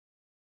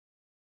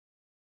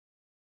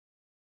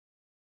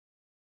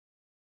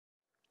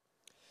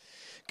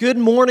Good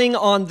morning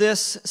on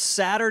this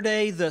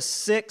Saturday, the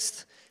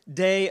 6th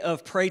day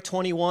of Pray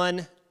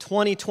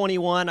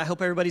 2021. I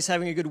hope everybody's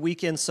having a good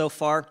weekend so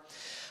far.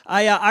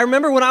 I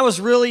remember when I was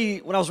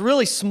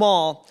really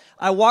small,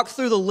 I walked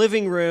through the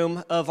living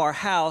room of our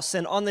house,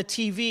 and on the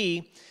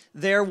TV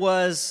there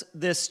was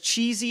this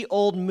cheesy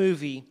old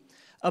movie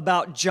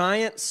about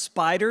giant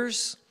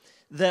spiders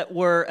that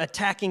were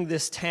attacking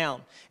this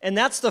town. And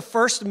that's the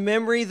first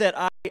memory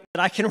that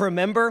I can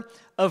remember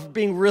of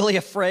being really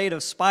afraid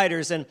of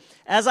spiders. And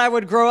as I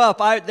would grow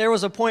up, there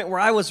was a point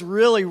where I was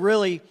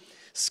really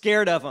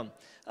scared of them.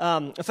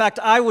 In fact,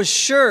 I was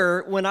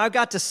sure when I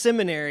got to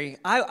seminary,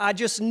 I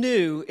just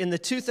knew in the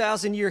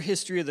 2,000-year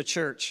history of the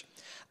church,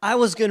 I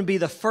was going to be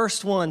the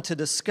first one to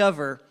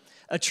discover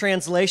a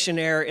translation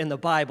error in the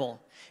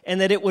Bible. And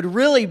that it would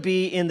really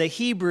be in the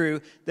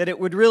Hebrew, that it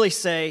would really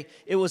say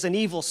it was an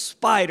evil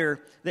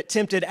spider that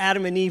tempted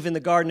Adam and Eve in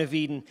the Garden of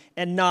Eden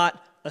and not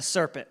a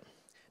serpent.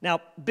 Now,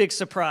 big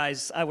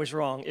surprise, I was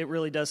wrong. It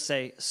really does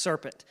say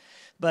serpent.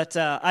 But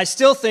I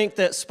still think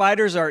that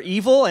spiders are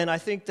evil, and I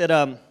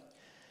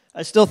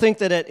still think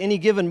that at any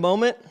given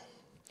moment,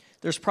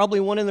 there's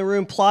probably one in the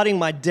room plotting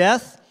my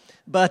death.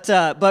 But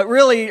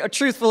really,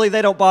 truthfully,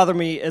 they don't bother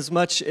me as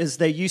much as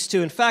they used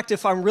to. In fact,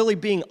 if I'm really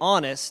being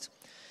honest,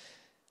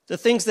 the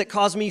things that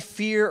cause me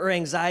fear or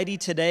anxiety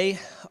today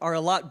are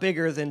a lot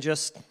bigger than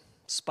just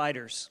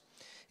spiders.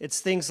 It's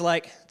things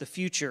like the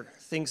future,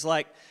 things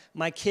like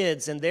my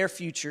kids and their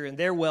future and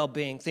their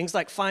well-being, things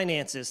like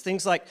finances,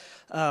 things like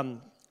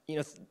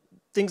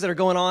things that are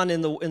going on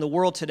in the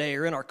world today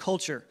or in our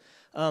culture.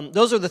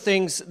 Those are the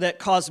things that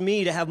cause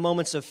me to have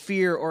moments of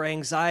fear or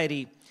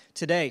anxiety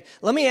today.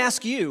 Let me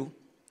ask you,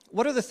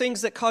 what are the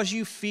things that cause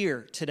you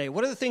fear today?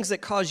 What are the things that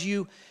cause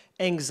you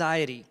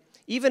anxiety?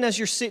 Even as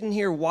you're sitting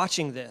here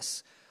watching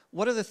this,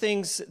 what are the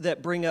things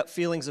that bring up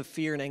feelings of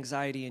fear and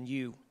anxiety in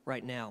you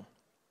right now?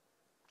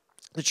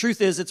 The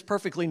truth is, it's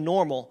perfectly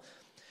normal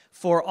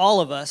for all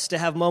of us to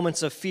have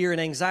moments of fear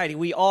and anxiety.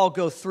 We all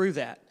go through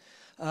that.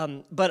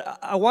 But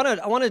I want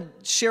to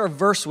share a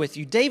verse with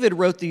you. David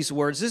wrote these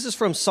words. This is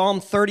from Psalm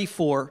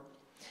 34.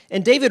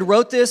 And David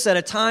wrote this at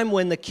a time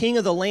when the king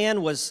of the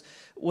land was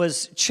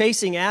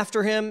chasing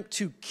after him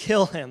to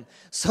kill him.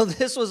 So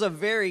this was a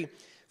very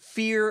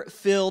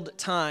fear-filled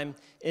time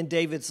in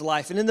David's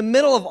life. And in the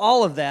middle of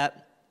all of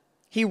that,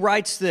 he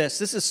writes this.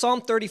 This is Psalm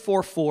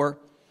 34:4.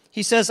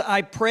 He says,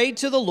 I prayed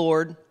to the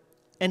Lord,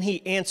 and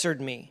he answered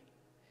me.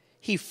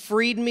 He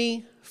freed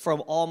me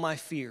from all my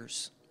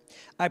fears.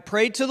 I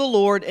prayed to the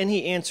Lord, and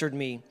he answered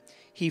me.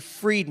 He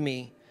freed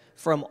me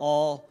from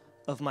all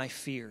of my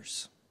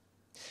fears.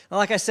 Now,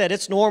 like I said,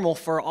 it's normal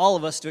for all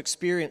of us to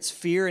experience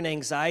fear and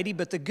anxiety,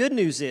 but the good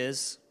news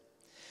is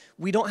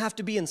we don't have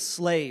to be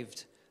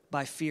enslaved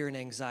by fear and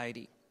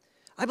anxiety.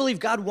 I believe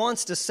God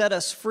wants to set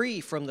us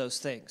free from those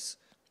things.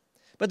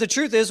 But the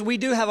truth is, we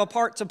do have a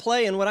part to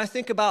play, and when I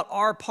think about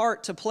our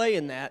part to play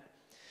in that,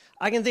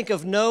 I can think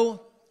of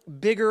no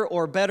bigger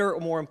or better or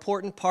more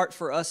important part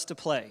for us to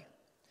play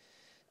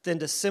than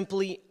to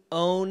simply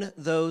own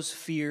those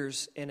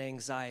fears and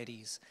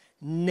anxieties.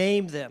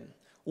 Name them.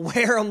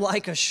 Wear them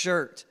like a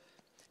shirt.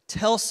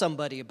 Tell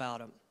somebody about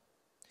them.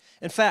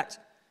 In fact,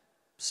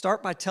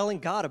 start by telling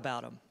God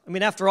about them. I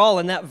mean, after all,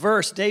 in that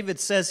verse, David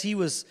says he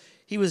was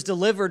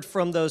delivered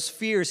from those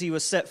fears. He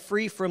was set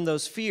free from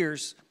those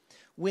fears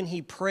when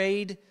he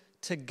prayed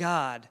to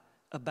God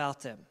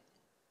about them.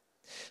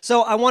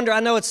 So I wonder, I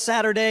know it's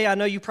Saturday. I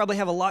know you probably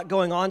have a lot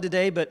going on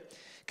today, but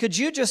could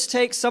you just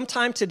take some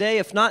time today,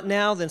 if not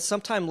now, then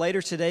sometime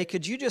later today,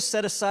 could you just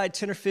set aside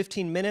 10 or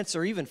 15 minutes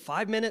or even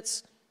 5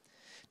 minutes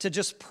to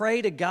just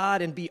pray to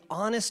God and be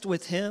honest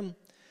with him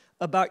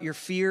about your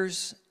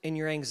fears and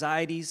your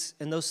anxieties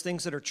and those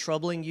things that are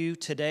troubling you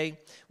today?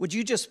 Would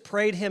you just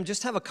pray to him,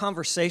 just have a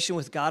conversation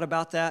with God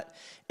about that,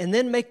 and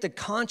then make the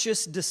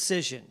conscious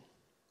decision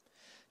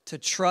to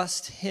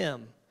trust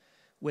him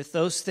with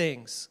those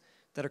things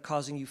that are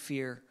causing you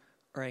fear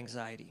or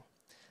anxiety?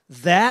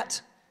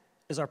 That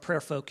is our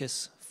prayer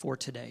focus for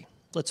today.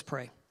 Let's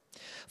pray.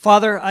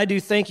 Father, I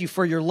do thank you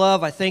for your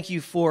love. I thank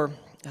you for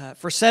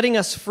setting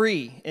us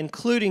free,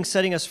 including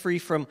setting us free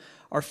from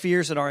our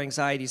fears and our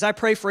anxieties. I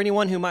pray for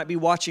anyone who might be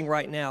watching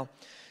right now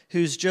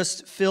who's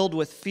just filled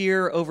with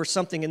fear over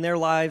something in their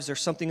lives or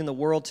something in the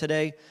world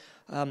today.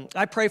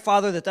 I pray,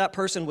 Father, that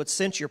person would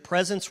sense your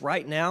presence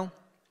right now,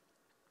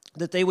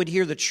 that they would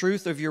hear the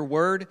truth of your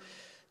word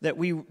that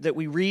we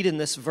read in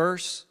this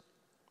verse,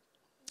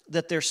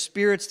 that their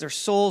spirits, their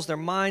souls, their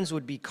minds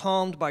would be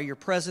calmed by your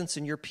presence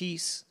and your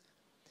peace.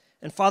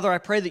 And Father, I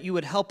pray that you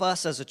would help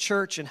us as a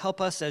church and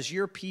help us as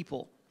your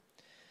people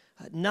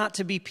not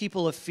to be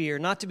people of fear,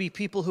 not to be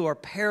people who are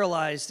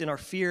paralyzed in our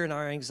fear and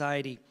our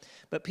anxiety,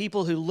 but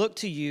people who look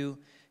to you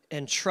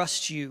and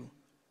trust you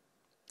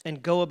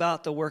and go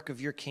about the work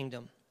of your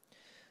kingdom.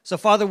 So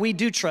Father, we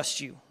do trust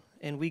you,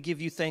 and we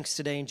give you thanks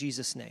today in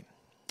Jesus' name.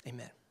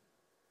 Amen.